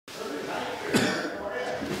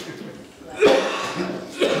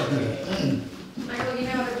Michael, you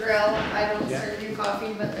know the drill. I don't serve you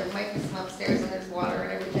coffee, but there might be some upstairs and there's water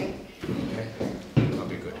and everything. I'll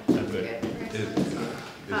be good. I'm good.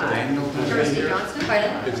 Is Daniel going to be Trustee here? Johnston,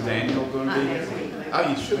 pardon? Is Daniel going to be here? Oh,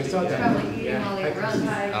 you should be. He's probably eating while he runs.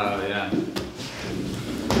 Oh, yeah.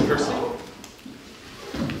 Kirsty?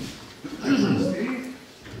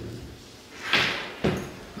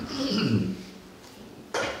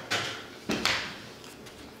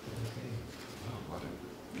 What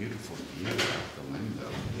a beautiful view out the window.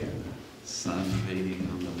 Yeah. Sun beating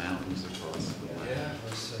on the mountains across the way. Yeah.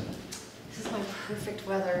 This is my perfect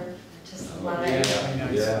weather. Just Oh, love yeah.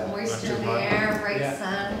 it. Yeah. Moisture in the air, bright Yeah.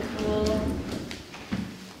 sun, cool.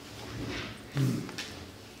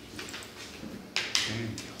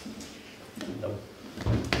 Oh,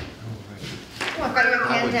 I've got your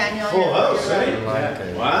pen, Daniel. Full house, eh?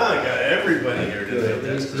 Like Wow, I got everybody here today.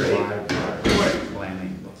 That's great.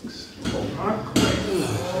 planning books.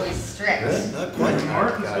 Always strict. Not quite.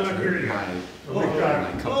 Mark is not here yet. We've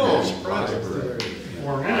got Oh,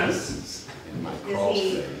 4 minutes. In my Does crawl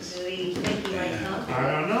he, space. do he think he might come? I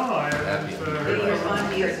don't know, I haven't Did he heard from respond to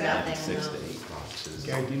him. you or nothing? 6 to No. 8 boxes.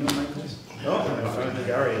 Gary, do you know Michael? no, I'm from the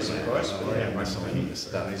Garius, of course, but yeah, Miscellaneous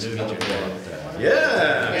stuff.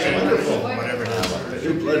 Yeah, it's wonderful. Whatever.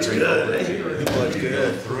 New blood's good, eh? New blood's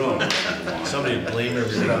good. Through 'em. Somebody blame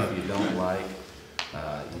everything Stuff on you don't like,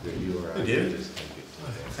 either you or I. You do? can just take it.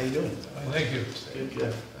 How you doing? Thank you. Good,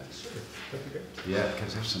 good. Yeah,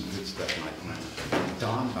 because there's some good stuff like that.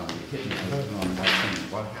 Dawned on me, hit me, I was going,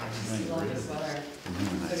 what happened? Love this weather. And then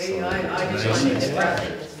when So I do you, saw it, I just Nice. wanted to press it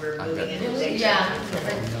because we're moving into station. Yeah.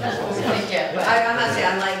 Thank you. But I'm not saying, I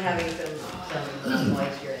like having some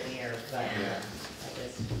moisture in the air, but I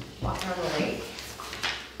just. Walking on the lake.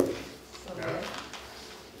 So good.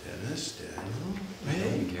 Dennis, Daniel.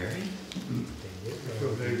 Hey, Gary. I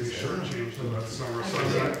feel maybe shortchanged for that summer, so I'm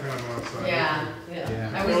not kind of outside. Yeah.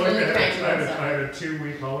 Yeah. I was Well, really I cranky had outside. a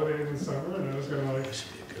 2-week holiday in the summer, and I was gonna like,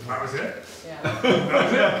 that was it? Yeah. That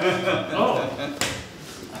was it? Oh,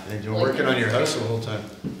 And you're working on your house the whole time.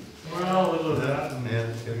 well, a little of that, and, Yeah.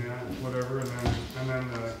 yeah, whatever, and then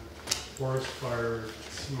the forest fire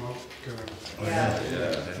smoke, Yeah. you know,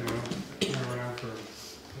 went around for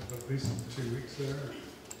at least 2 weeks there.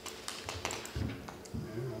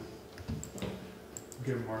 Yeah.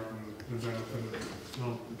 Give Martin the benefit of a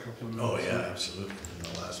couple of minutes. Oh, yeah, absolutely, in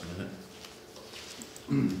the last minute.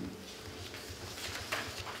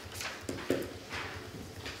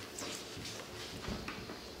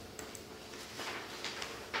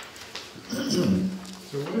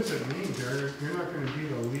 So what does it mean, Gary? You're not gonna be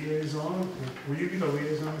the liaison? Will you be the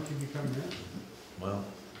liaison if you become mayor? Well,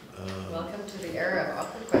 Welcome to the era of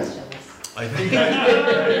awkward questions. I think,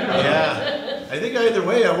 yeah, I think either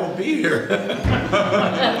way I won't be here.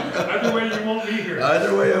 Either way, you won't be here.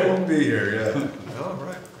 Either way I won't be here, yeah. All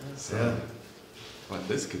right. Yeah. Well,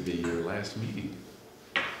 this could be your last meeting.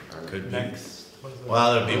 Or Could be. Next.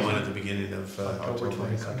 Well, there'll be one at the beginning of October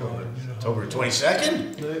 22nd. October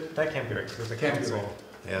 22nd? That can't be right, because there's a Can't be council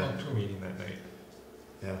Yeah, meeting that night.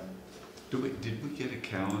 yeah. Did we get a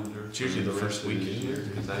calendar? It's usually the for first rest of week, this isn't it? year?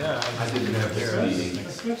 Because Yeah, I didn't have this meeting. I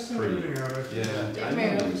switched everything out. I think. Yeah, I It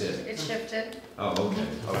know we moved, did. it shifted. Oh, okay,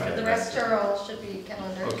 okay. The rest are all should be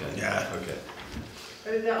calendar. Okay. Yeah. Okay.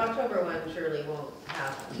 But the October one surely won't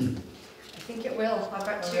happen. I think it will. I've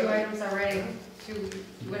got 2 items already. If you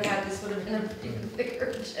would have had, this would have been a even bigger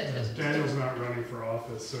agenda. Daniel's not running for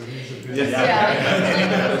office, so he's a bit.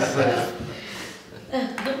 Yeah.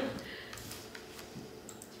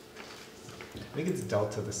 I think it's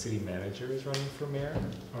Delta, the city manager is running for mayor.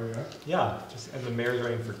 Oh, yeah? Yeah, just, and the mayor's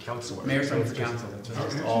running for councilor. Mayor's So running it's for just- council. it's Oh,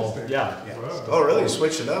 just all, interesting. yeah, Wow. Oh, really? You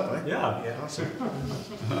switched it up, eh? yeah. Yeah, awesome.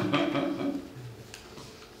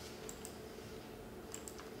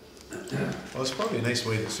 Well, it's probably a nice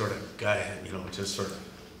way to sort of just sort of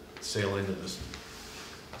sail into this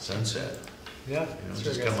sunset. Yeah. You know, sure,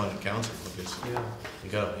 just guys. come on to council because Yeah. you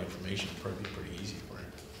got all the information, it'll probably be pretty easy for you.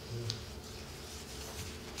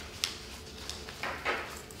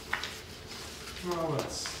 Well,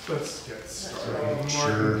 let's get started. Sure.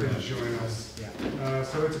 Martin can join us.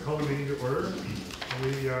 So it's a call meeting to order.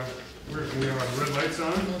 We have our red lights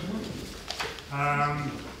on.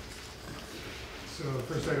 So the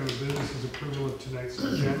first item of business is approval of tonight's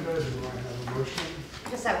agenda. Do I have a motion?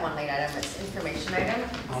 Just have one late item, it's information item.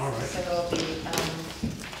 All right. So it'll be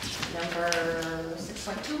number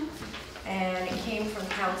 6.2. And it came from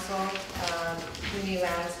council, community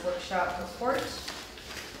lands workshop report.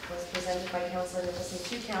 Was presented by Councilor Nicholson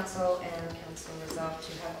to council, and council resolved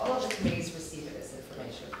to have all of the committees receive this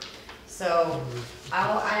information. So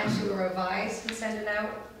I'll actually revise and send it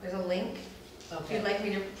out. There's a link If Okay. you'd like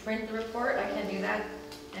me to print the report, I can do that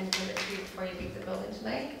and give it to you before you leave the building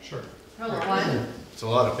tonight. Sure. How long is it? It's a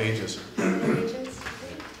lot of pages. How many pages?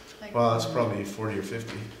 Like- Well, it's probably 40 or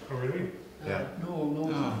 50. Oh, really? Yeah.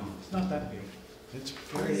 No, it's not that big. It's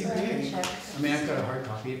Pretty Sorry, big. check. I mean, I've got a hard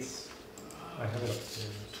copy, it's I have it upstairs.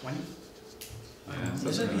 20. Yeah, Is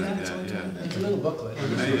it? something Yeah, like it's that. only Yeah. It's a little booklet. Oh,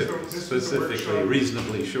 this Made was it the- this was the specifically workshop.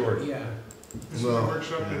 reasonably short. Yeah. This is the Well,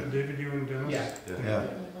 workshop yeah. that David, you and Dennis? Yeah. Yeah.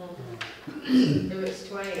 If it was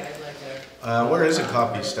 20, I'd like a. Where is a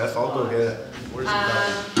copy, Steph? I'll go get it. Where's a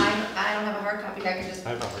copy? I don't have a hard copy, I can just I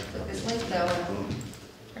have a hard click copy. this link though and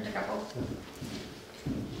print a couple.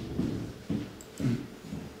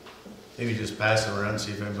 Maybe just pass it around,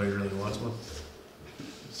 see if anybody really wants one.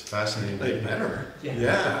 It's fascinating. They better. Yeah.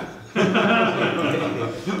 Yeah.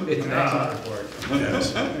 It's an excellent report.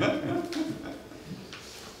 Yes.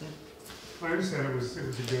 I understand it was a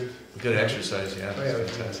good, Good exercise, yeah. Oh, yeah,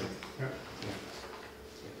 It's fantastic.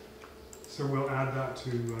 so we'll add that to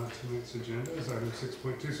tonight's agenda as item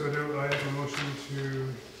 6.2. So I have a motion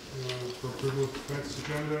to, for approval of tonight's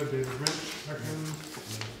agenda. David Rynch, second.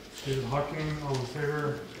 David Hawking, all in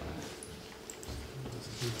favor?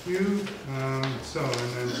 Thank you. So,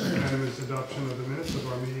 and then second item is adoption of the minutes of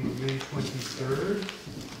our meeting May 23rd.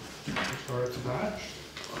 Start to batch.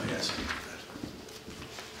 Oh, yes.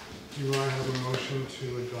 Do I have a motion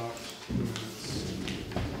to adopt the minutes?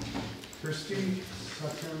 Christie,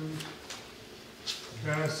 second.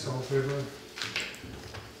 Dennis, all in favor?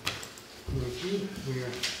 Thank you. We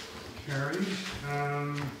are carried.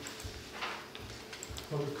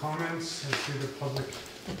 Public comments, I see the public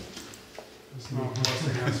is not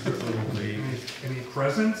blessing us with any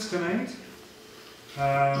presence tonight.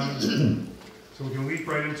 So we can leap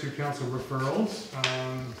right into council referrals.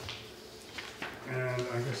 And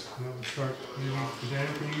I guess we'll start, maybe, Dan,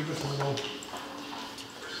 can you give us a little?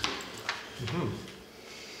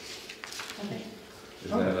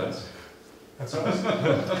 Is that us? That's us.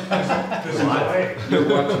 This is live. You're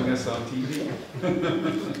watching us on TV?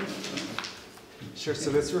 Sure,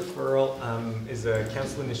 so this referral is a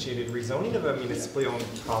council-initiated rezoning of a municipally owned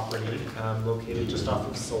property located just off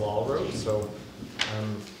of Salal Road. So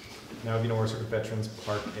now you know where sort of Veterans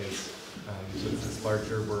Park is. So it's this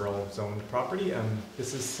larger rural zoned property.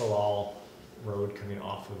 This is Salal Road coming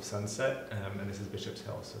off of Sunset, and this is Bishop's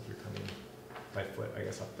Hill. So if you're coming by foot, I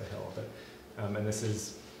guess, up the hill. But and this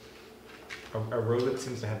is a road that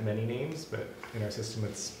seems to have many names, but in our system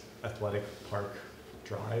it's Athletic Park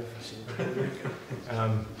Drive.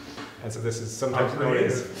 And so this is sometimes known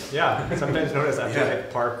as, sometimes known as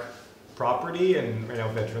Athletic Park property, and right now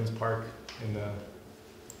Veterans Park in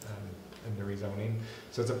the rezoning.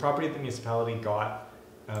 So it's a property that the municipality got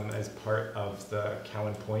as part of the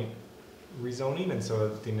Cowan Point rezoning, and so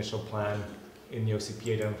the initial plan in the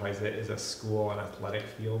OCP identifies it as a school and athletic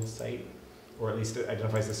field site, or at least it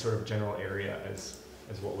identifies this sort of general area as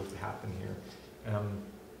what would happen here.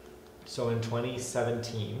 So in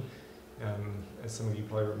 2017, as some of you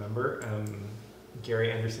probably remember,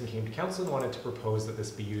 Gary Anderson came to council and wanted to propose that this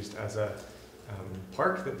be used as a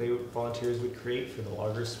park that volunteers would create for the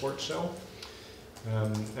Loggers Sports Show.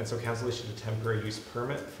 And so council issued a temporary use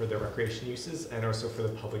permit for the recreation uses and also for the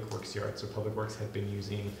Public Works yard. So Public Works had been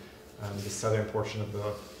using the southern portion of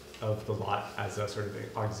the lot as a sort of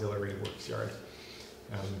auxiliary works yard.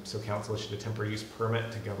 So council issued a temporary use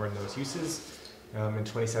permit to govern those uses. In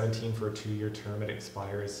 2017 for a 2-year term. It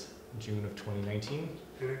expires June of 2019.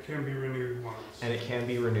 And it can be renewed once. And it can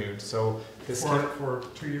be renewed. So this For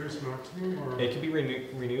 2 years maximum, or? it can be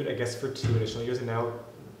renewed, I guess, for 2 additional years. And now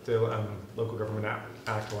the Local Government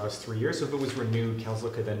Act allows 3 years. So if it was renewed, council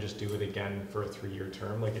could then just do it again for a 3-year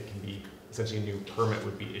term. Like it can be, essentially a new permit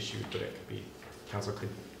would be issued, but it could be, council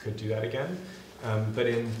could do that again. But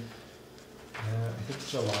in, I think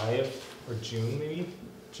July or June maybe,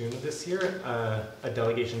 June of this year, a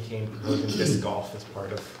delegation came proposing disc golf as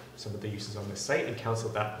part of some of the uses on this site, and council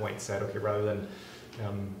at that point said, okay, rather than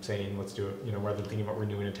saying let's do it, rather than thinking about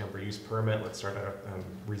renewing a temporary use permit, let's start a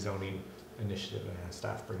rezoning initiative and have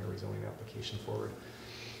staff bring a rezoning application forward.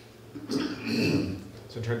 So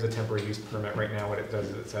in terms of temporary use permit, right now what it does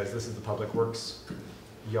is it says this is the Public Works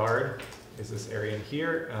yard, is this area in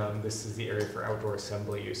here, this is the area for outdoor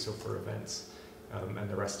assembly use, so for events. And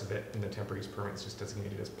the rest of it in the temporary use permit is just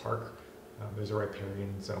designated as park. There's a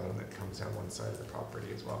riparian zone that comes down one side of the property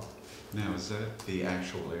as well. Now, is that the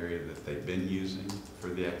actual area that they've been using for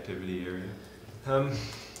the activity area?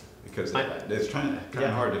 Because it's kind of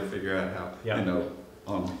hard to figure out how,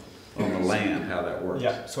 on the land, how that works.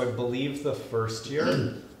 Yeah, so I believe the first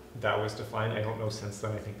year that was defined. I don't know since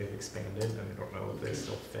then. I think they've expanded, and I don't know if they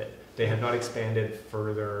still fit. They have not expanded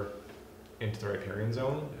further into the riparian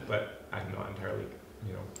zone, but I'm not entirely,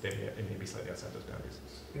 you know, it may be slightly outside those boundaries.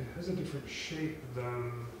 It has a different shape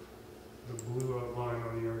than the blue outline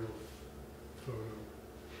on the aerial photo.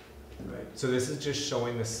 Right. So this is just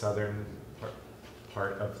showing the southern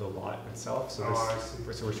part of the lot itself. So I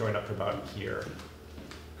see. so we're showing up to about here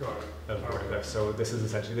Got it. of where Okay. there. So this is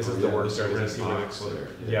essentially the Yeah, work this area. red You see where box there.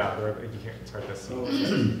 yeah, you can't. It's hard to see.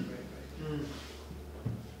 Mm.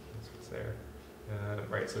 That's what's there.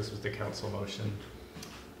 Right. So this was the council motion.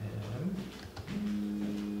 And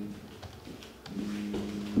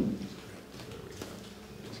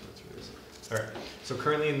let's go through this. All right. So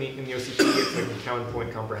currently in the OCP, it's like the Cowan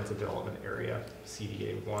Point Comprehensive Development Area,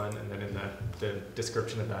 CDA 1, and then in the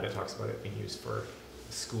description of that, it talks about it being used for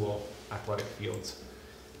school athletic fields.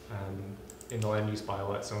 In the land use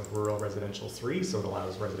bylaw, it's zoned rural residential 3, so it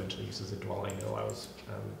allows residential use as a dwelling. It allows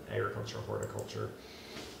agriculture, horticulture,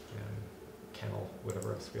 kennel,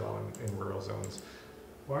 whatever else we allow in rural zones.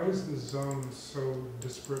 Why is the zone so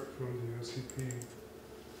disparate from the OCP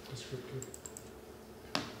descriptor?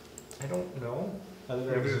 I don't know. Other Yeah, than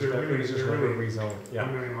they're it was really- just they're never really rezoned. Yeah,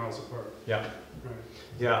 How many miles apart? yeah, Right.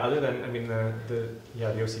 yeah. Other than, I mean, the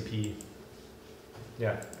OCP.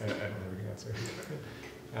 Yeah, I don't have a good answer.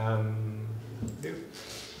 Yeah.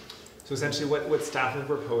 So essentially, what staff have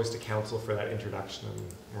proposed to council for that introduction,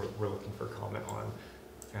 and we're looking for comment on,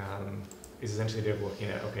 is essentially they're looking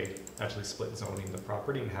at, okay, actually split zoning the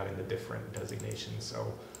property and having the different designations.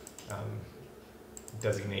 So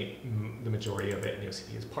designate the majority of it in the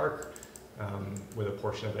OCP as park, with a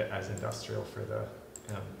portion of it as industrial for the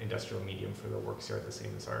industrial medium for the works yard, the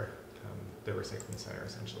same as our the recycling center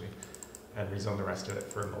essentially, and rezone the rest of it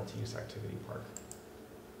for a multi-use activity park.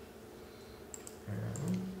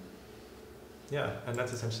 Yeah, and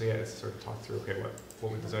that's essentially it. It's sort of talk through, okay,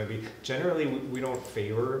 what would the zone be? Generally, we don't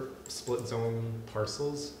favor split zone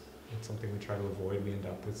parcels. It's something we try to avoid. We end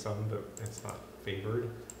up with some, but it's not favored.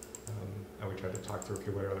 And we try to talk through,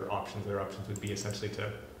 okay, what are other options? Other options would be essentially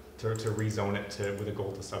to rezone it with a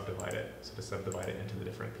goal to subdivide it. So to subdivide it into the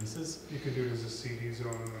different pieces. You could do it as a CD zone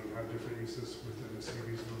and have different uses within the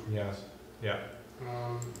CD zone. Yeah. Yeah.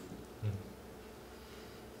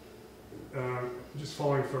 Just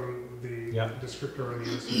following from the Yeah. descriptor in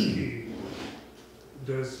the OCP,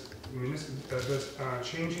 does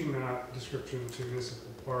changing that description to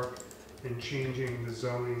municipal park and changing the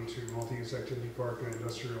zoning to multi-use activity park and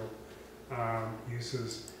industrial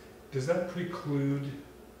uses, does that preclude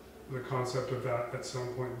the concept of that at some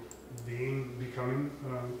point becoming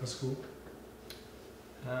a school?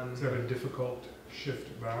 Is that a difficult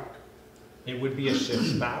shift back? It would be a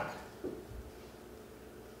shift back,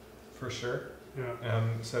 for sure. Yeah.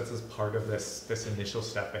 So that's as part of this initial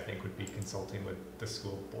step, I think, would be consulting with the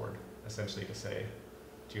school board, essentially to say,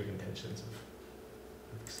 do you have intentions of,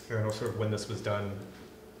 I know sort of when this was done,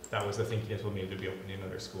 that was the thinking is, well, maybe to be opening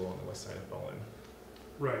another school on the west side of Bowen.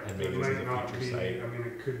 Right. And maybe it this is might a not future be, site. I mean,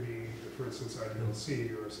 it could be, for instance,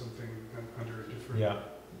 IDLC or something under a different, Yeah,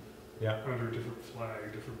 under a different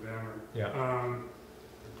flag, different banner. yeah,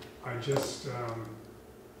 I just,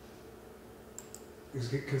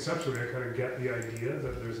 conceptually, I kind of get the idea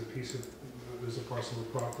that there's a parcel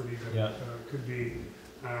of property that Yeah. could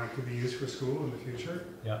be used for school in the future.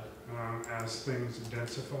 yeah, As things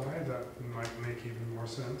densify, that might make even more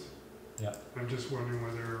sense. Yeah. I'm just wondering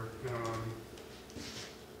whether,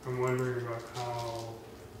 I'm wondering about how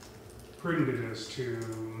prudent it is to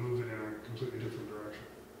move it in a completely different direction.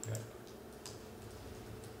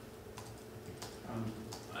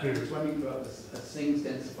 I was wondering about as things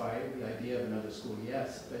densify, the idea of another school,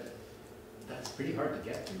 yes, but that's pretty hard to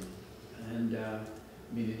get to. And I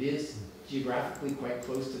mean, it is geographically quite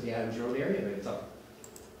close to the Adams Road area, but it's up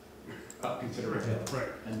considerable hill. Right.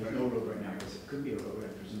 And there's no road right now, because it could be a road, I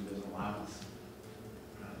presume there's an allowance.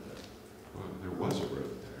 Well, there was a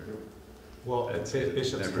road there. well, It's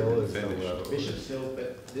Bishop's never Hill been is the finished. road. Bishop's Hill,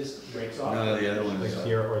 but this breaks off. No, the other one Like is,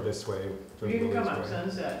 here or this way. You can come up Willie's way.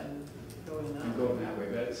 Sunset and go in that. I'm going that way,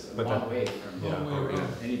 but it's a But long that- way from Yeah.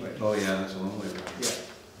 anybody. oh yeah, that's a long way around. Yeah.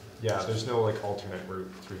 Yeah, there's no like alternate route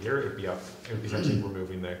through here. It would be essentially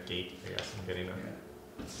removing the gate, I guess, and getting a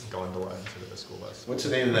gondola instead of a school bus. What's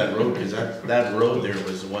the name of that road? Because that road there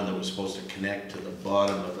was the one that was supposed to connect to the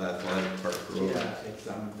bottom of Athletic Park Road. Yeah, it's,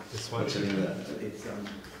 This one, What's the name of that? it's,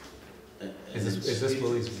 is this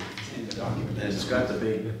Willie's? in the document. And it's got the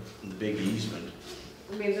big easement.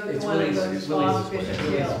 I mean, the It's one that Willie's- goes off Willie's- Bishop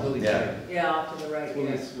Willie's- Hill. Willie's Yeah. way. Yeah, off to the right, yeah.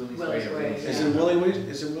 Willie's Willie's way. Way, Is yeah. it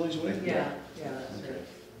Willie's Way? Yeah, that's Okay. right.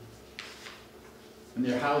 And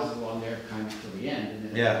there are houses along there kind of till the end, and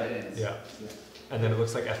then Yeah. it ends. Yeah. And then it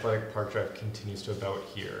looks like Athletic Park Drive continues to about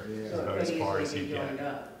here, Yeah. It's So about it as could far as easily you be joined get.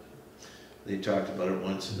 up. they talked about it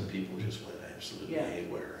once and the people just went absolutely Yeah.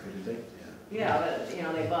 haywire. What do you think? Yeah, but, you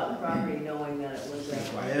know, they bought the property knowing that it was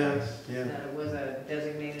Yeah, yeah, that it was a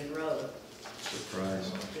designated road.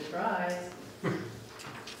 surprise. Surprise.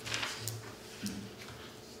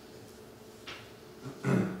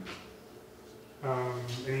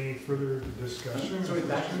 Any further discussion? So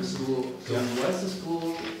back to the school, so Yeah. was the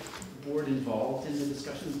school board involved in the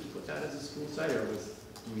discussion to put that as a school site, or was,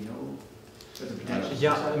 do we know? Was it potential?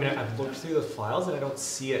 Yeah, school I site? mean, I've looked through the files and I don't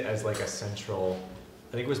see it as like a central,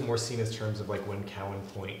 I think it was more seen as terms of like when Cowan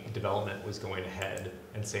Point development was going ahead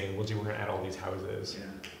and saying, well, gee, we're gonna add all these houses. Yeah.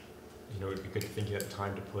 You know, it'd be good thinking at the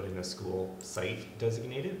time to put in a school site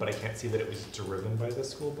designated, but I can't see that it was driven by the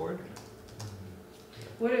school board.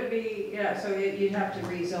 Would it be, yeah, so you'd have to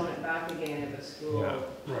rezone it back again if a school Yeah.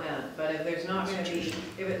 went, but if there's not gonna be,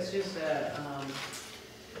 if it's just a,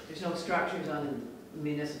 there's no structures on the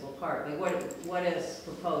municipal park, like what is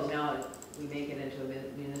proposed now, we make it into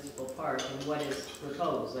a municipal park, and what is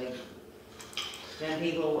proposed, like, then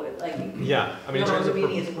people, like, Yeah, I mean, in no, terms the of,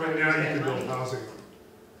 media is Right to now, you spend can build money, housing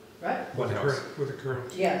right? one with the house. current, with the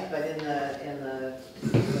current, Yes, but in the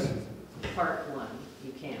park one,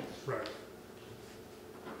 you can't. right.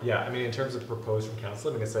 Yeah, I mean, in terms of proposed from council,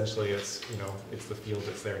 I mean, essentially it's, you know, it's the field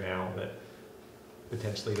that's there now that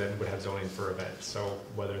potentially then would have zoning for events. So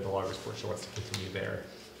whether the Loggers Sport Show wants to continue there,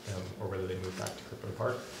 or whether they move back to Crippen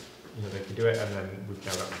Park, you know, they could do it. And then we've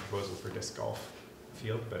now got a proposal for disc golf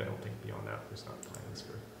field, but I don't think beyond that, there's not plans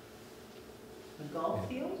for. A golf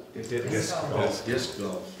field? Disc golf. golf. Disc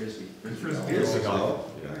golf. Frisbee. Frisbee. Disc golf,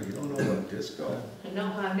 yeah, you don't know about disc golf.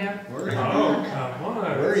 No, I've never. Where are you? Oh, come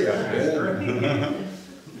on. Where are you?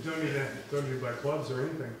 You don't need to buy clubs or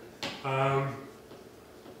anything.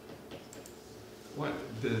 What,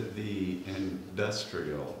 the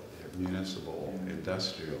industrial, municipal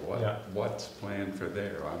industrial, Yeah. what's planned for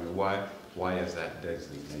there? I mean, why is that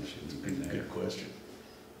designation even there? Good question.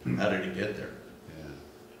 How did it get there? Yeah.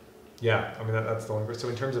 Yeah, I mean, that's the one. So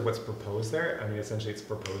in terms of what's proposed there, I mean, essentially it's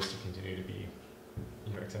proposed to continue to be,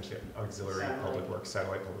 you know, essentially auxiliary public works,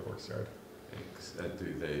 satellite public works yard.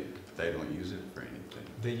 They don't use it for anything.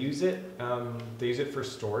 They use it for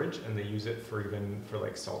storage, and they use it for even for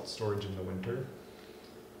like salt storage in the winter.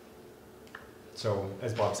 So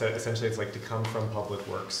as Bob said, essentially it's like to come from Public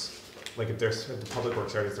Works. Like if the Public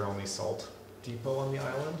Works yard is their only salt depot on the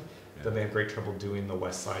island, then they have great trouble doing the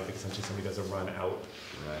west side because essentially somebody does a run out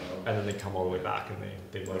Right. and then they come all the way back and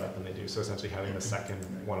they load up and they do. So essentially having the second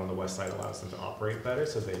one on the west side allows them to operate better.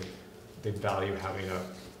 So they value having a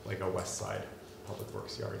west side Public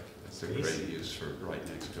Works yard. It's a great use for right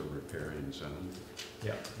next to a riparian zone.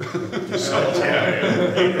 Yeah.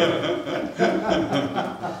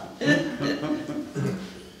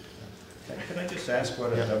 Can I just ask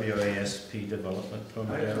what a WASP development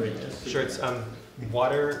permit area is? Sure, it's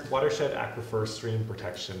watershed aquifer stream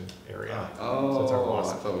protection area. Oh, So it's our I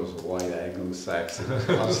WASP. thought it was a white Anglo-Saxon.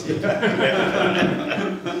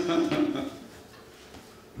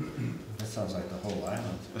 That sounds like the whole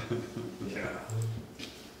island. Yeah.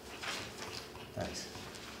 Thanks.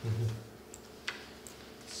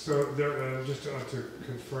 So there, just to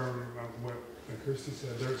confirm what Kirsty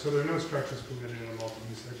said, there are no structures permitted in a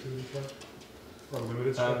multi-use activity park? Or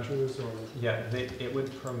limited structures, or? Yeah, it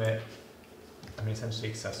would permit, I mean, essentially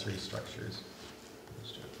accessory structures.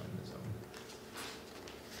 Just trying to find the zone.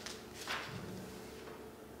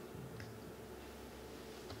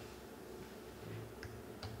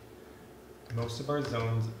 Most of our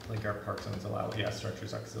zones, like our park zones, allow,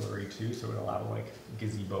 structures auxiliary too, so it would allow like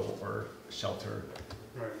gazebo or shelter.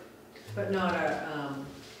 Right. But not a,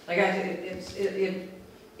 like if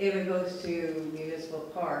it goes to municipal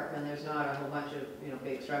park and there's not a whole bunch of,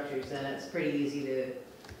 big structures, then it's pretty easy to,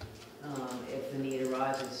 if the need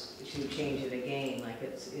arises, to change it again, like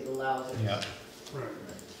it allows it. Yeah. Right.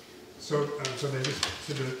 So then just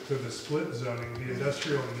to the split zoning, the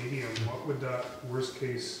industrial medium, what would that worst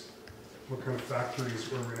case, what kind of factories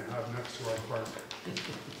we're gonna have next to our park?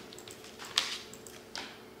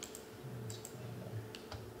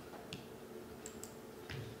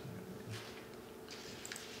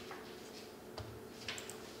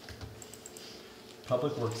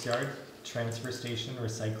 Public Works Yard, transfer station,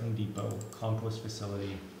 recycling depot, compost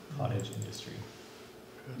facility, cottage industry.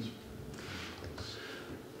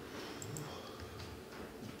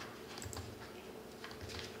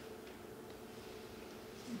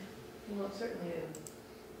 Well, it's certainly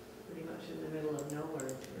pretty much in the middle of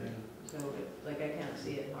nowhere, so I can't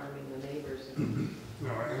see it harming the neighbors. No,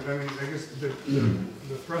 I mean, I guess the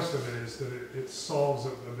thrust of it is that it solves a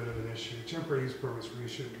bit of an issue. Temporary use permits really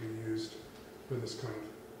shouldn't be used for this kind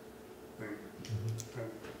thing.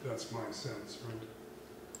 That's my sense, right?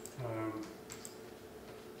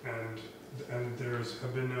 And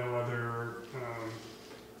have been no other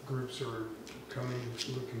groups or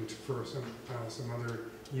looking for some other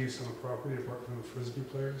use on the property apart from the Frisbee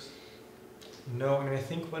players? No, I mean, I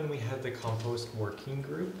think when we had the compost working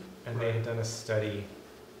group and they had done a study,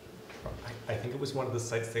 I think it was one of the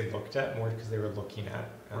sites they looked at more because they were looking at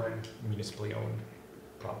municipally owned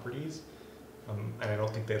properties. And I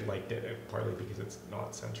don't think they liked it, partly because it's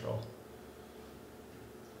not central.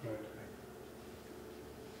 Right.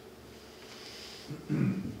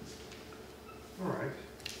 All right.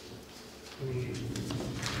 Any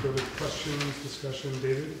further questions, discussion,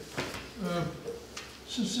 David?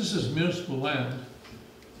 Since this is municipal land,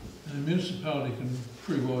 and the municipality can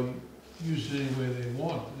pretty well use it any way they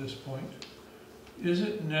want at this point, is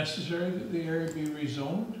it necessary that the area be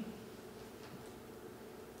rezoned?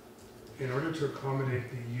 In order to accommodate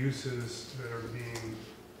the uses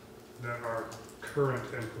that are current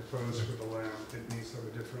and proposed for the land, it needs to have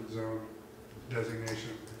a different zone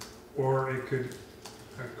designation. Or it could,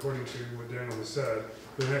 according to what Daniel has said,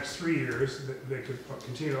 for the next 3 years, they could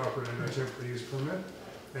continue to operate under a temporary use permit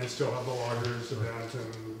and still have the loggers, event,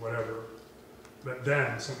 and whatever. But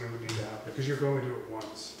then something would need to happen, because you're going to do it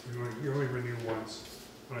once. You only renew once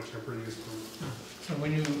on a temporary use permit. So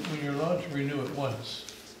when you're allowed to renew it once,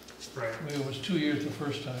 Right. I mean, it was 2 years the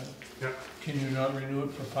first time. Yep. Can you not renew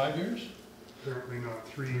it for 5 years? Apparently not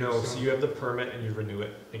 3 years. No, so you have the permit and you renew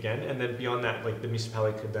it again, and then beyond that, like the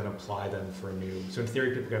municipality could then apply then for a new. So in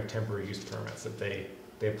theory, people can have temporary use permits that they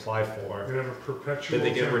apply for. They have a perpetual That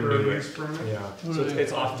they get temporary renewed. use permit? Yeah, so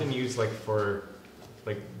it's often used like for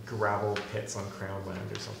like gravel pits on crown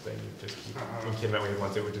land or something. You just keep, in Kidmet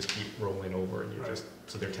ones, it would just keep rolling over, and you just,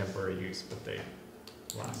 so they're temporary use, but they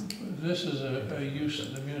last. This is a use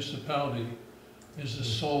that the municipality is the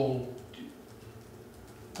sole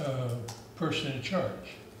person in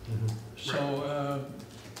charge. So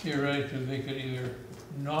theoretically, they could either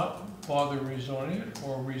not bother rezoning it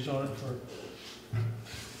or rezone it for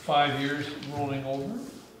 5 years rolling over.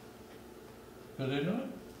 Could they not?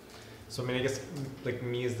 So I mean, I guess like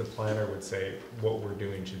me as the planner would say what we're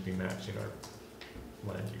doing should be matching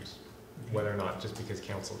our land use. Whether or not just because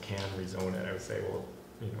council can rezone it, I would say, well,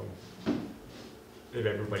 you know, if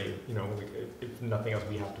everybody, you know, like, if nothing else,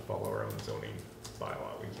 we have to follow our own zoning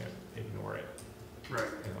bylaw. We can't ignore it. Right.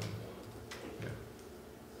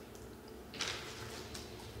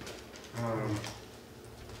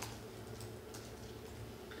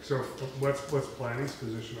 So what's planning's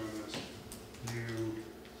position on this?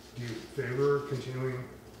 Do you favor continuing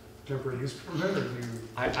temporary use permit, or do you?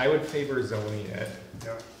 I would favor zoning it.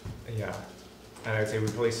 Yeah. Yeah. And I'd say we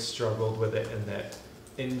really struggled with it in that,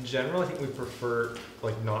 in general, I think we prefer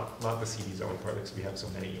like not the CD zone part because we have so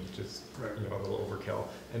many, which is you know, a little overkill.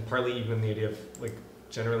 And partly even the idea of like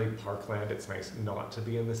generally parkland, it's nice not to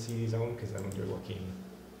be in the CD zone because then when you're looking,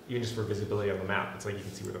 even just for visibility on the map, it's like you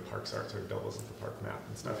can see where the parks are, so it doubles as the park map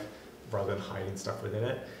and stuff, rather than hiding stuff within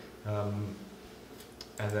it.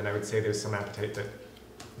 And then I would say there's some appetite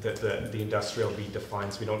that the industrial be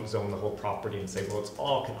defined, so we don't zone the whole property and say, well, it's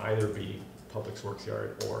all can either be Public Works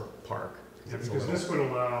yard or park. Yeah, because this would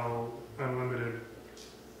allow unlimited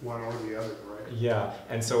one or the other, right? Yeah,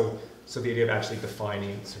 and so the idea of actually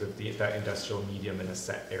defining sort of that industrial medium in a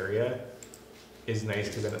set area is nice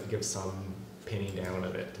because then it gives some pinning down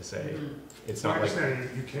of it to say it's not like. I understand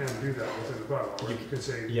you can do that within the bylaw. You can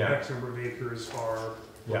say X number of acres are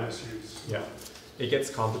for this use. Yeah, it gets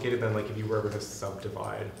complicated then. Like if you were ever to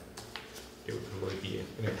subdivide, it would probably be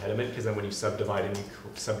an impediment because then when you subdivide and you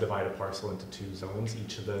subdivide a parcel into 2 zones,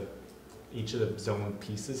 each of the zone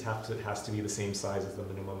pieces has to be the same size as the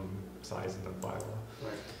minimum size in the bylaw.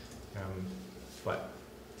 Right. But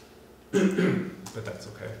that's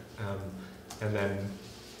okay. And then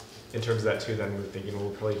in terms of that too, then we're thinking, well,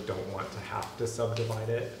 we probably don't want to have to subdivide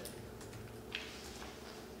it.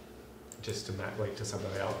 Just to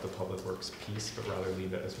subdivide out the Public Works piece, but rather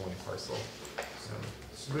leave it as one parcel.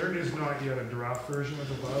 So there is not yet a draft version of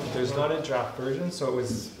the bylaw? There's not a draft version, so it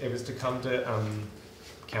was to come to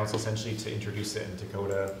council essentially to introduce it and to go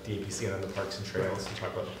to the APC and then the Parks and Trails and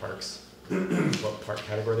talk about the parks, what park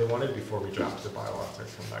category they wanted before we drafted the bylaw to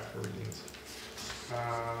come back for readings.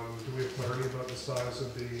 Do we have clarity about the size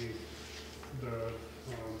of the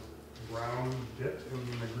brown bit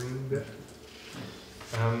and the green bit?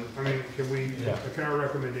 I mean, can our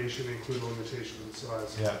recommendation include a limitation of the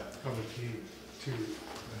size of the T2?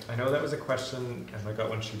 I know that was a question Emma got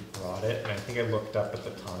when she brought it, and I think I looked up at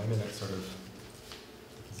the time, and it's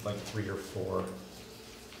like 3 or 4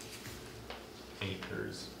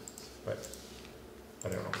 acres, but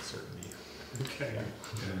but I don't know with certainty. Okay.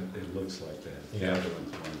 Yeah, it looks like that. Yeah. The other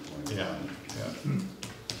one's 1.1. Yeah.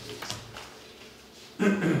 There,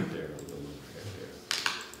 a little right there.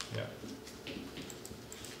 Yeah.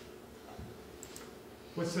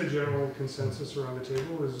 What's the general consensus around the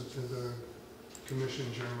table? Is the commission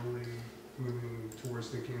generally moving towards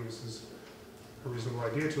thinking this is a reasonable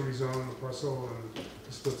idea to rezone the parcel and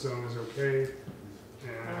the split zone is okay?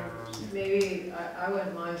 And Maybe, I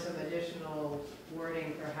wouldn't mind some additional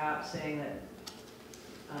wording, perhaps saying that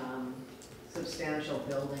substantial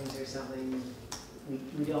buildings or something,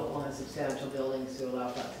 we don't want substantial buildings to allow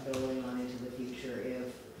flexibility on into the future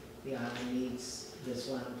if the island needs this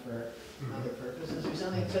land for other purposes or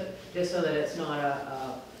something, just so that it's not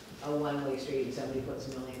a one-way street and somebody puts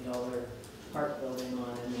 $1 million park building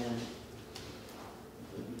on and then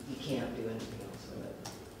you can't do anything else with it.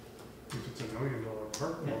 if it's $1 million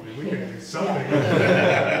park building, we can do something.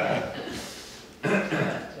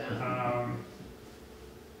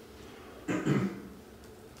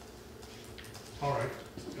 All right,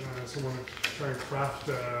 so want to try and craft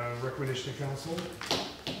a recommendation to council?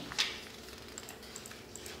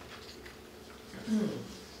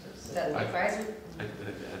 Is that the advisory? I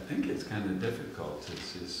think it's kind of difficult to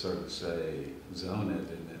just sort of say, zone it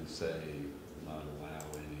and then say, not allow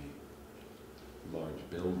any large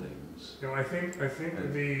buildings. No, I think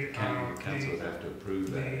the, Council would have to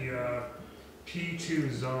approve that. the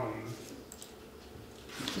P2 zone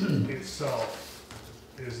itself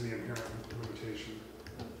is the inherent limitation.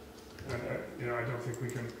 And, I don't think we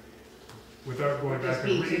can, without going What back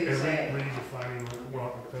does and P2 say? redefining,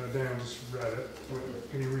 well, Dan just read it.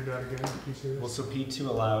 Can you read that again, P2? Well, so P2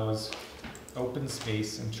 allows open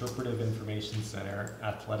space, interpretive information center,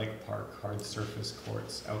 athletic park, hard surface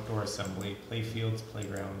courts, outdoor assembly, play fields,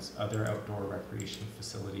 playgrounds, other outdoor recreation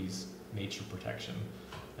facilities, nature protection.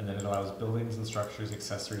 And then it allows buildings and structures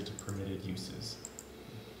accessory to permitted uses.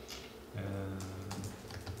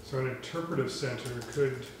 So an interpretive center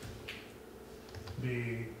could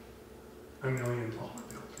be $1 million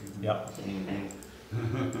building. Yeah.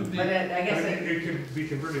 But I guess, It could be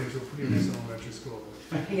converted into a pretty nice elementary school.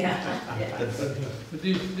 yeah. But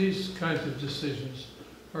these kinds of decisions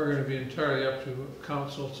are gonna be entirely up to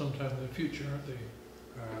council sometime in the future, aren't they?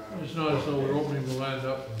 It's not as though we're opening the land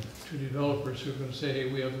up to developers who are gonna say,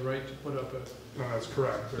 hey, we have the right to put up a. No, that's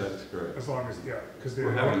correct. That's correct. As long as, because the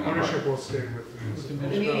We're having a ownership will stay with With the the The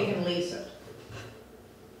municipality. community can lease it.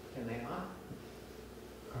 Can they not?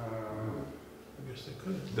 I guess they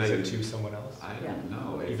could. Is it to someone else? I don't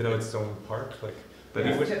know. Even though it's its own park, like, But we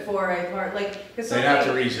if- would, For a park, like, cause They'd have to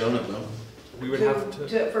somebody, rezone it though. we would have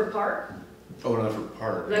to, for park, Oh, not for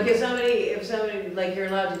park. like if somebody, like you're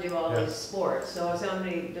allowed to do all Yeah. these sports, so if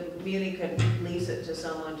somebody, the community could lease it to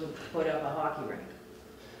someone to put up a hockey rink,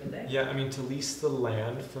 could they? yeah, I mean, to lease the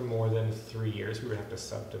land for more than 3 years, we would have to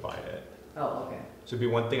subdivide it. Oh, okay. So it'd be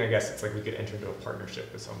one thing, I guess, it's like we could enter into a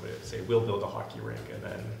partnership with somebody to say, we'll build a hockey rink and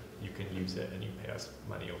then you can use it and you pay us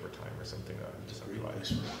money over time or something to subdivide.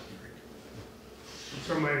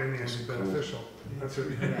 So it might in the end be beneficial. That's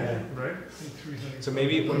it, Yeah. right? So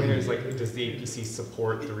maybe one here is like, does the APC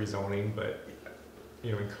support the rezoning, but,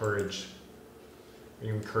 encourage, are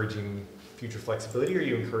you encouraging future flexibility, or are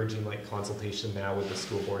you encouraging like consultation now with the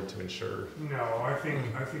school board to ensure? No, I think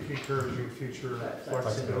encouraging future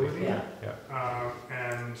flexibility. Yeah.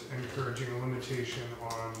 And encouraging a limitation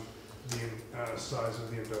on the size of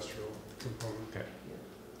the industrial component. Okay.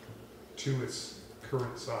 To its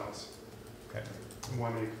current size. Okay.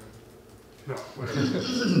 1 acre. No, whatever.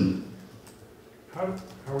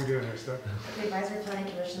 How are we doing here, Steph? The Advisory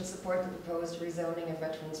Planning Commission support the proposed rezoning of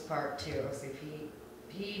Veterans Park to OCP,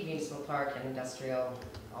 Municipal Park and Industrial,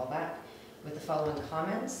 all that, with the following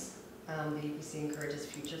comments. The APC encourages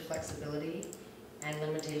future flexibility and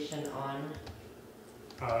limitation on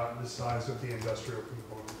The size of the industrial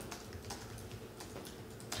component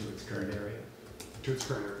To its current area. to its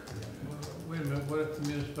current area. Wait a minute, what if the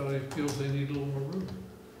municipality feels they need a little more room?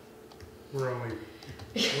 We're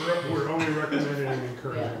only recommending and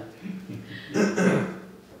encouraging.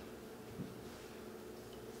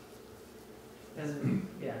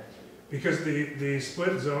 Yeah. Because the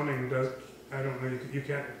split zoning does, I don't know, you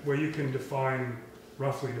can't, well, you can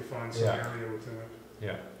roughly define some Yeah. area within it.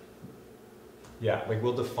 Yeah. Yeah, like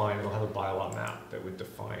we'll have a bylaw map that would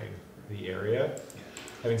define the area.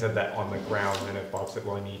 Having said that, on the ground, and if Bob said,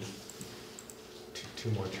 well, I need two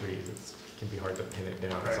more trees, it can be hard to pin it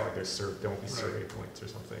down. It's not like there won't be survey points or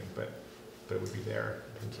something, but it would be there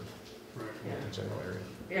in terms of Right. the general area.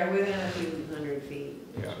 Yeah, within a few 100 feet.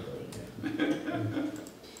 Yeah.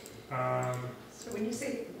 So when you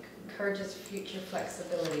say encourages future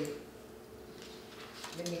flexibility,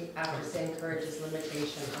 maybe after say encourages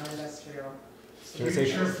limitation on industrial.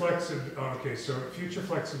 Future okay, so future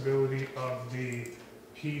flexibility of the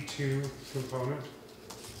P2 component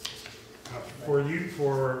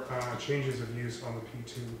for changes of use on the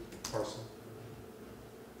P2 parcel.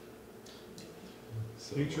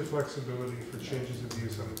 Future flexibility for changes of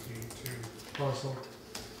use on the P2 parcel,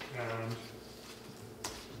 and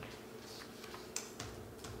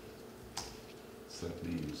so it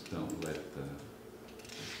means don't let the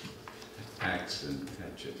axe and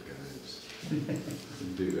hatchet guys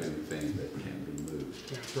do anything that can be moved.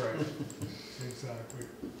 that's right, exactly.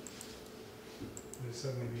 They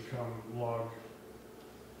suddenly become log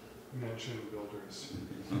mansion builders.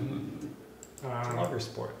 Logger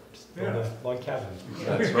sport. Just build yeah. a log cabin.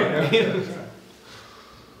 That's right.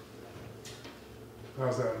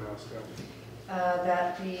 How's that now, Scott?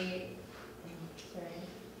 That the,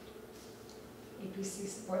 APC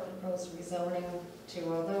support the proposed rezoning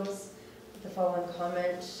to all those. The following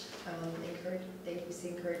comment, the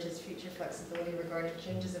APC encourages future flexibility regarding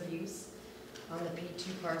changes of use on the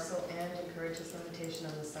P2 parcel and encourages limitation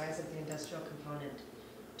on the size of the industrial component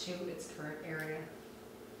to its current area.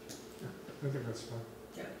 I think that's fine.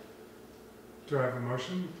 Yeah. Do I have a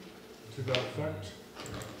motion to that effect?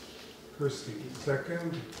 Kirsty,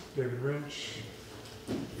 second. David Wrench.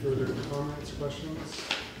 Further comments, questions?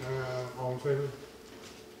 All in favor?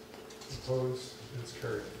 Opposed? It's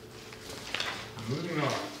carried. Moving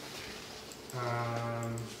on.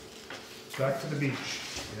 Back to the beach.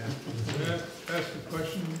 Can I ask a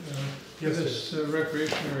question? Yes, This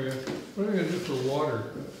recreation area, what are they gonna do for water?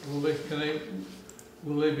 Will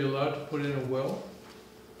they be allowed to put in a well?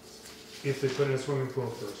 If they put in a swimming pool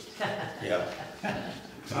first. Yeah.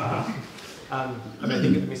 I mean, I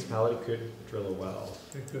think the municipality could drill a well.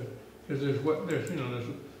 They could, because there's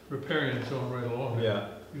a riparian zone right along there. Yeah.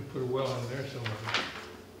 You put a well in there somewhere.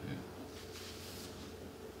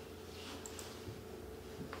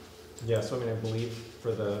 Yeah, so I mean, I believe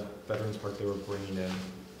for the Veterans Park, they were bringing in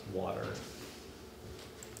water.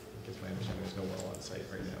 I guess my understanding there's no well on site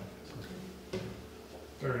right now.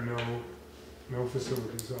 There are no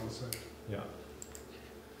facilities on site. Yeah.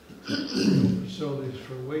 No facilities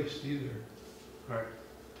for waste either. Right.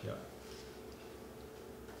 Yeah.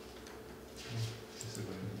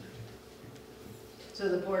 So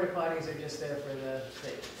the porta potties are just there for the,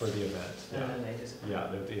 For the event. and Yeah. then they just. Yeah,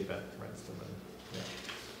 the event rents them in. Yeah.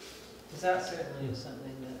 Because that certainly is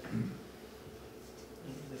something that,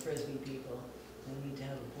 the Frisbee people, they need to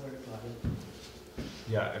have a porta potty.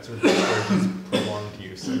 Yeah, it sort of discourages prolonged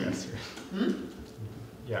use, I guess.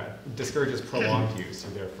 Yeah, discourages prolonged use.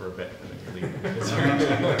 You're there for a bit and then you leave.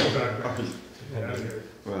 Yeah.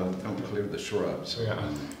 Well, don't clear the shrubs. Yeah.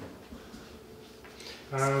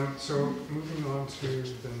 So moving on to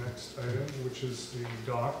the next item, which is the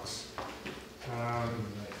docks. And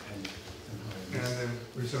then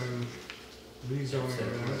rezoning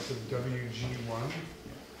amendments of WG1.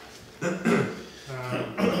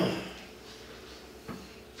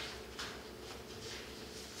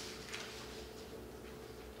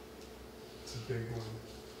 It's a big one.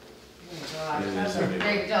 Oh my gosh, It that's is a a big-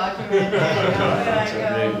 big document. There It's I a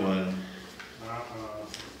go. big one.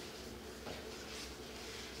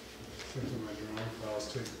 Thinking my drawing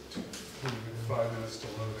files take 5 minutes to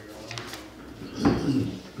load.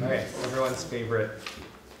 Okay, everyone's favorite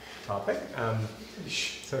topic.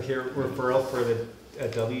 So here, referral for the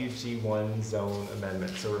WG1 zone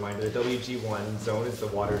amendment. So reminder, the WG1 zone is the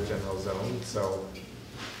water general zone. So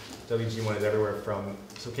WG1 is everywhere from,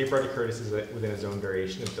 so Cape Breton Curtis is within a zone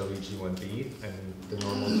variation of WG1B, and the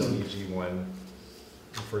normal WG1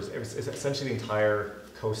 refers, it's essentially the entire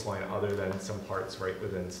coastline other than some parts right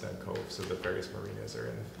within Snug Cove. So the various marinas are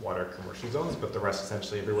in water commercial zones, but the rest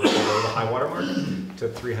essentially everywhere below the high water mark to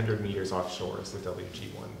 300 meters offshore is the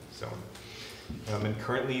WG1 zone. And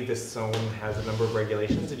currently this zone has a number of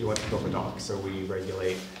regulations if you want to build a dock. So we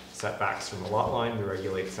regulate setbacks from the lot line, we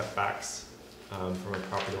regulate setbacks from a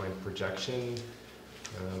property line projection,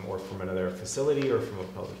 or from another facility, or from a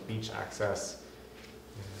public beach access.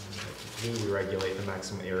 And we regulate the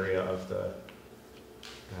maximum area of the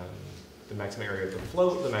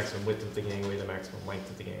float, the maximum width of the gangway, the maximum length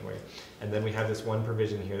of the gangway. And then we have this one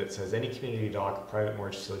provision here that says any community dock, private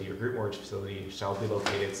moorage facility, or group moorage facility shall be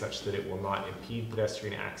located such that it will not impede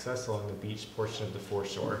pedestrian access along the beach portion of the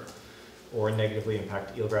foreshore, or negatively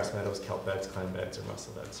impact eelgrass meadows, kelp beds, clam beds, or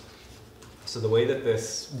mussel beds. So the way that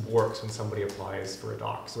this works when somebody applies for a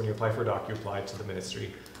dock, so when you apply for a dock, you apply to the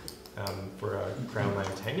ministry for a Crown land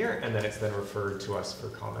tenure, and then it's then referred to us for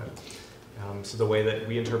comment. So the way that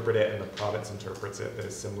we interpret it and the province interprets it, that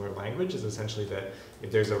is similar language, is essentially that if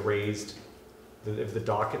there's a raised if the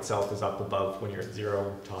dock itself is up above when you're at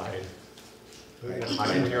zero tide,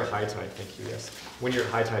 when you're high tide, thank you, yes. When you're at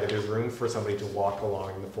high tide, if there's room for somebody to walk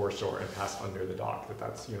along the foreshore and pass under the dock,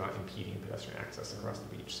 you're not impeding pedestrian access across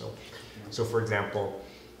the beach. So for example,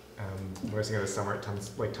 when I was thinking of the summer at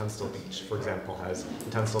Tunstall Beach, for example, has the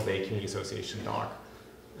Tunstall Bay Community Association dock,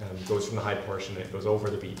 goes from the high portion, it goes over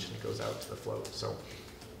the beach and it goes out to the float. So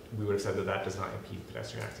we would have said that that does not impede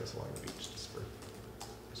pedestrian access along the beach, just for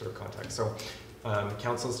sort of context. So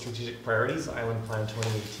Council's strategic priorities, Island Plan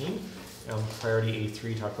 2018. Priority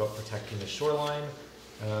A3 talk about protecting the shoreline.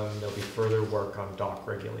 There'll be further work on dock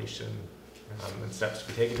regulation and steps to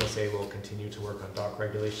be taken. They'll say we'll continue to work on dock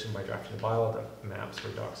regulation by drafting a bylaw that maps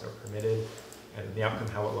where docks are permitted, and the outcome,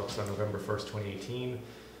 how it looks on November 1st, 2018.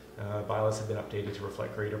 Bylaws have been updated to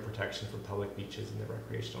reflect greater protection for public beaches and the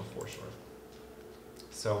recreational foreshore.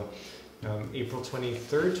 So April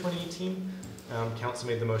 23rd, 2018, Council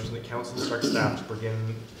made the motion that Council instruct staff to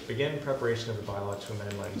begin preparation of the bylaw to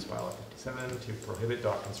amend Land Use Bylaw 57 to prohibit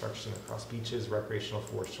dock construction across beaches, recreational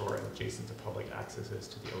foreshore, and adjacent to public accesses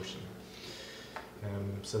to the ocean.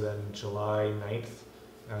 So then July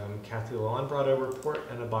 9th, Kathy Lalonde brought a report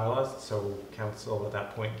and a bylaw. So Council at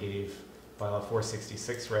that point gave Bylaw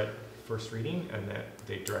 466 first reading, and that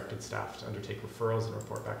they directed staff to undertake referrals and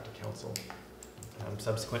report back to Council.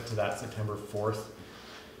 Subsequent to that, September 4th,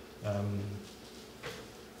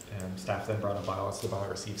 staff then brought a bylaw, so the bylaw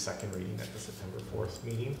received second reading at the September 4th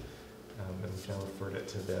meeting, and we've now referred it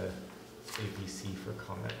to the APC for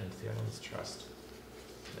comment and to the Islands Trust.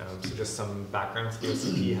 So just some background, the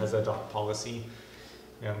OCP has a dock policy.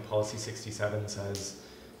 Policy 67 says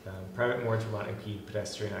private moorage will not impede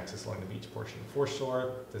pedestrian access along the beach portion of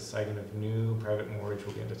foreshore. The siting of new private moorage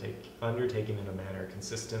will be undertaken in a manner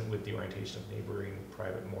consistent with the orientation of neighboring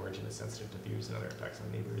private moorage and is sensitive to views and other impacts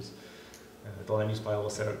on neighbors. The land use bylaw will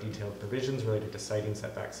set out detailed provisions related to siting,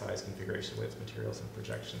 setback size, configuration, width, materials, and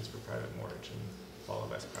projections for private moorage and follow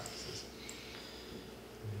best practices.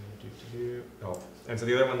 Oh, and so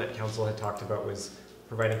the other one that Council had talked about was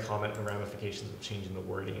providing comment on ramifications of changing the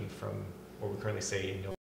wording from what we currently say